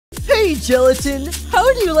Hey, Gelatin! How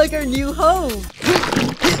do you like our new home? Okay,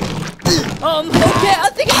 I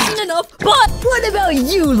think I've seen enough, but what about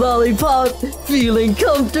you, Lollipop? Feeling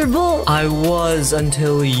comfortable? I was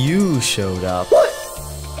until you showed up. What?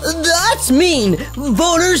 That's mean!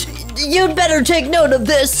 Voters, you'd better take note of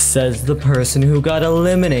this! Says the person who got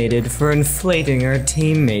eliminated for inflating our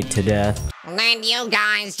teammate to death. Then you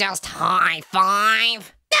guys just high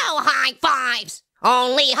five? No high fives!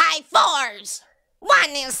 Only high fours!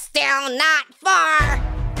 One is still not far!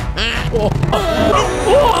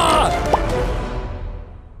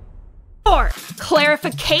 For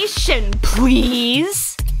clarification,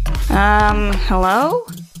 please. Hello?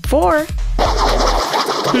 Four?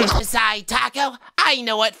 Sorry, Taco. I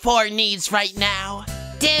know what Four needs right now.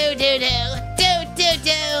 Do.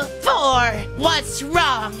 Four, what's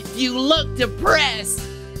wrong? You look depressed.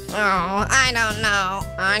 Oh, I don't know.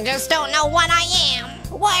 I just don't know what I am.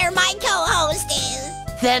 Where my co-host is.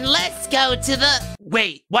 Then let's go to the...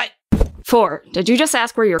 Wait, what? Four, did you just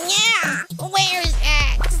ask where you're... Yeah, where's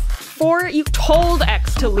X? Four, you told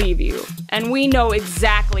X to leave you, and we know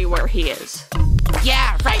exactly where he is.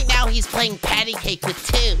 Yeah, right now he's playing patty cake with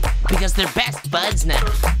Two, because they're best buds now.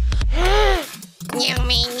 You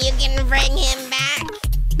mean you can bring him back?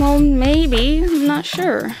 Well, maybe. I'm not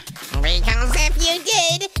sure. Because if you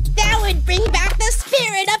did, that would bring back the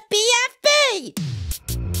spirit of BFB!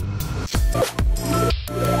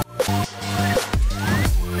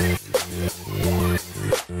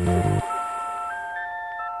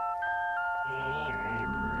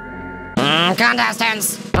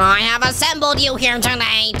 Contestants, I have assembled you here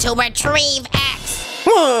today to retrieve X.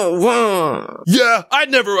 Yeah, I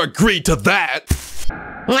never agreed to that.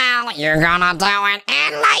 Well, you're gonna do it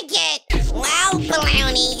and like it. Well,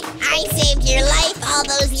 Baloney, I saved your life all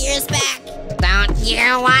those years back. Don't you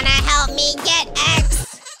wanna help me get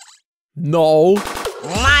X? No.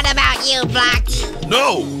 What about you, Blocky?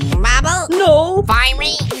 No. Bubble? No!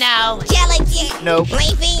 Fiery? No. Gelatin? Nope.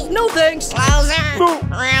 Leafy? No thanks! Closer? No.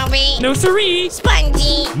 Ruby? No siree!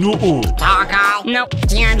 Spongy? No. Taco? Nope.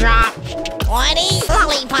 Teardrop? Woody?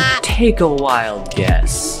 Lollipop? Take a wild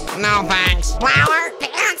guess. No thanks. Flower? The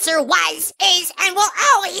answer was, is, and will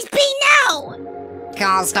always be no!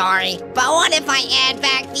 Cool story. But what if I add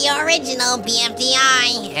back the original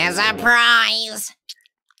BFDI as a prize?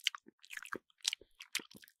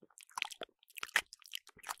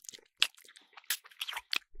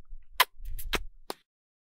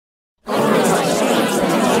 Now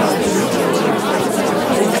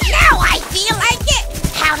I feel like it!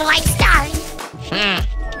 How do I start?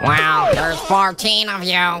 Well, there's 14 of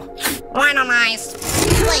you. Why don't I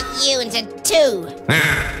split you into two?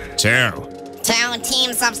 Two. Two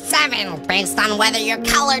teams of 7, based on whether you're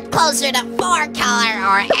colored closer to 4 color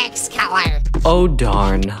or X color. Oh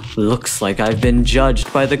darn, looks like I've been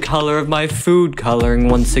judged by the color of my food coloring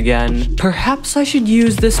once again. Perhaps I should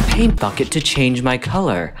use this paint bucket to change my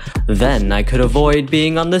color. Then I could avoid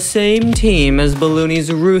being on the same team as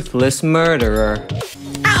Balloony's ruthless murderer.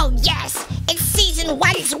 Oh yes, it's season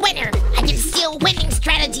 1's winner. I can steal winning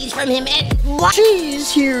strategies from him and what?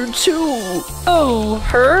 She's here too! Oh,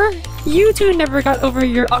 her? You two never got over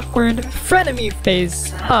your awkward frenemy phase,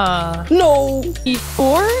 huh? No!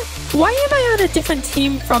 Before? Why am I on a different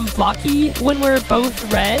team from Blocky when we're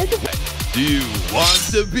both red? Do you want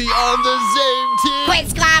to be on the same team? Quit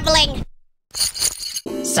squabbling!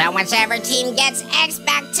 So whichever team gets X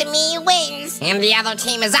back to me wins, and the other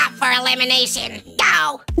team is up for elimination.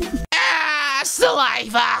 Go! Ah,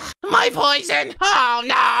 saliva! My poison! Oh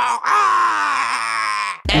no!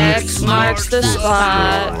 Ah! X marks the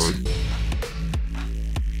spot.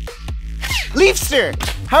 Leafster,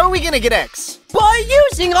 how are we gonna get X? By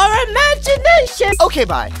using our imagination! Okay,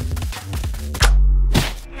 bye.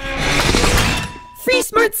 Free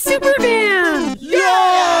Smart Superman!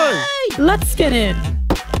 Yay! Let's get in.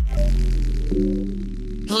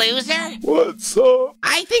 Loser? What's up?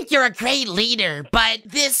 I think you're a great leader, but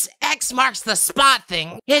this X marks the spot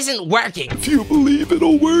thing isn't working. If you believe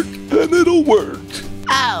it'll work, then it'll work.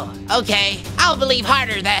 Oh, okay. I'll believe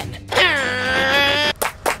harder then.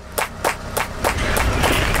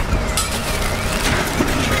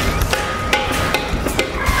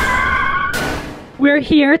 We're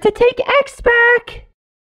here to take X back.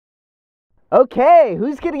 Okay,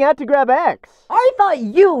 who's getting out to grab X? I thought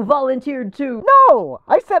you volunteered to No,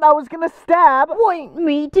 I said I was gonna stab. point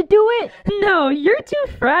me to do it! No, you're too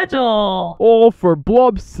fragile. Oh, for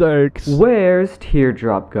blob's sakes. Where's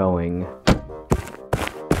Teardrop going?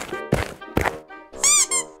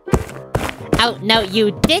 Oh, no,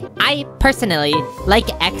 you did. I personally like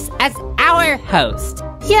X as our host.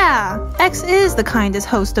 Yeah, X is the kindest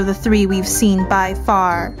host of the three we've seen by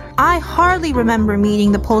far. I hardly remember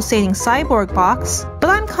meeting the pulsating cyborg box,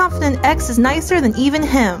 but I'm confident X is nicer than even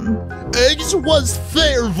him. X was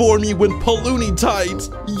there for me when Paloonie tight.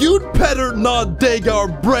 You'd better not take our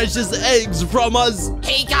precious eggs from us.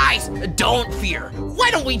 Hey guys, don't fear.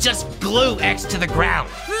 Why don't we just glue X to the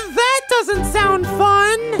ground? That doesn't sound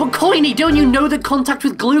fun! But Coiny, don't you know that contact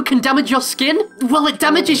with glue can damage your skin? Well, it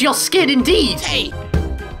damages your skin indeed! Hey!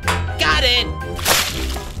 Got it!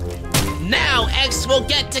 Now X will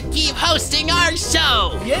get to keep hosting our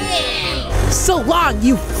show! Yeah! So long,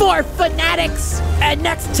 you four fanatics! And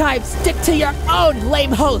next time, stick to your own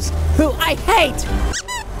lame host, who I hate!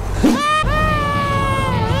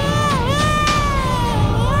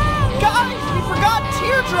 Guys, we forgot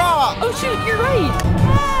Teardrop! Oh shoot, you're right!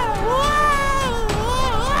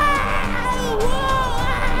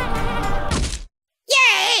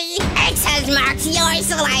 Yay! X has marked your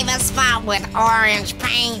saliva spot with orange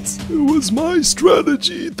paint. It was my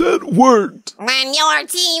strategy that worked. When your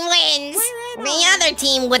team wins, the other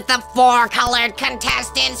team with the 4 colored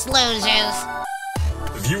contestants loses.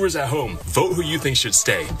 Viewers at home, vote who you think should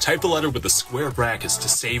stay. Type the letter with the square brackets to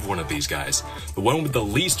save one of these guys. The one with the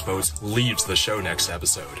least votes leaves the show next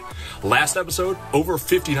episode. Last episode, over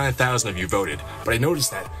 59,000 of you voted, but I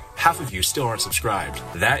noticed that half of you still aren't subscribed.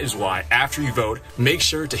 That is why, after you vote, make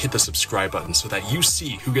sure to hit the subscribe button so that you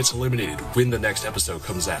see who gets eliminated when the next episode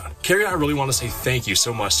comes out. Carrie and I really want to say thank you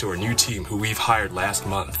so much to our new team who we've hired last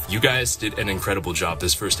month. You guys did an incredible job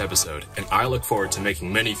this first episode, and I look forward to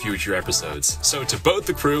making many future episodes. So to both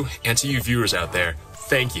the crew and to you viewers out there,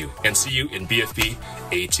 thank you, and see you in BFB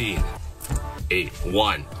 18. 8,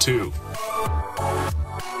 1, 2.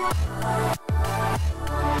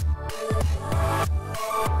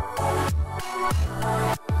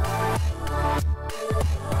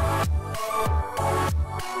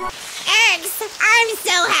 X, I'm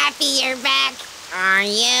so happy you're back. Are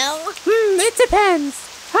you? It depends.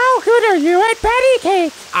 How good are you at patty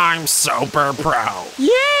cake? I'm super pro.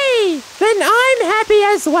 Yay! Then I'm happy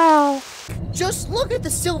as well. Just look at the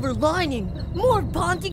silver lining. More bonding